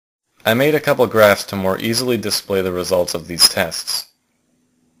I made a couple graphs to more easily display the results of these tests.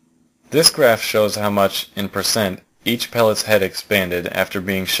 This graph shows how much, in percent, each pellet's head expanded after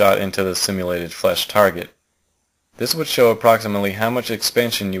being shot into the simulated flesh target. This would show approximately how much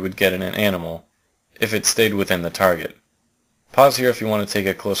expansion you would get in an animal if it stayed within the target. Pause here if you want to take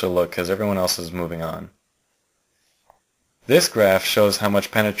a closer look because everyone else is moving on. This graph shows how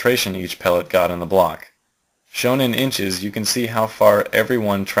much penetration each pellet got in the block. Shown in inches, you can see how far every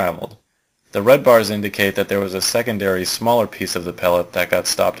one traveled. The red bars indicate that there was a secondary smaller piece of the pellet that got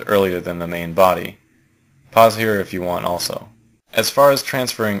stopped earlier than the main body. Pause here if you want also. As far as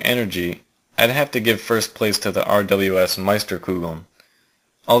transferring energy, I'd have to give first place to the RWS Meisterkugeln.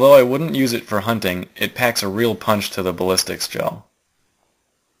 Although I wouldn't use it for hunting, it packs a real punch to the ballistics gel.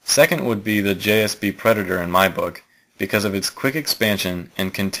 Second would be the JSB Predator in my book because of its quick expansion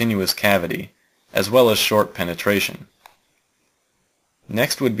and continuous cavity, as well as short penetration.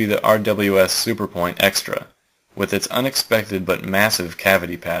 Next would be the RWS Superpoint Extra, with its unexpected but massive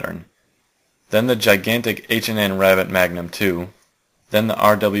cavity pattern. Then the gigantic H&N Rabbit Magnum 2, then the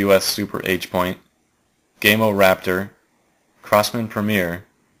RWS Super H-Point, Gamo Raptor, Crossman Premier,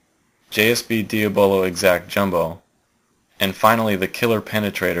 JSB Diabolo Exact Jumbo, and finally the killer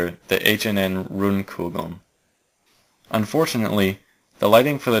penetrator, the H&N Rundkugeln. Unfortunately, the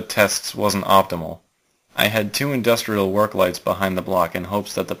lighting for the tests wasn't optimal. I had two industrial work lights behind the block in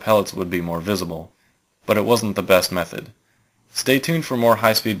hopes that the pellets would be more visible, but it wasn't the best method. Stay tuned for more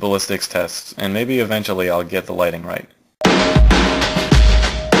high-speed ballistics tests, and maybe eventually I'll get the lighting right.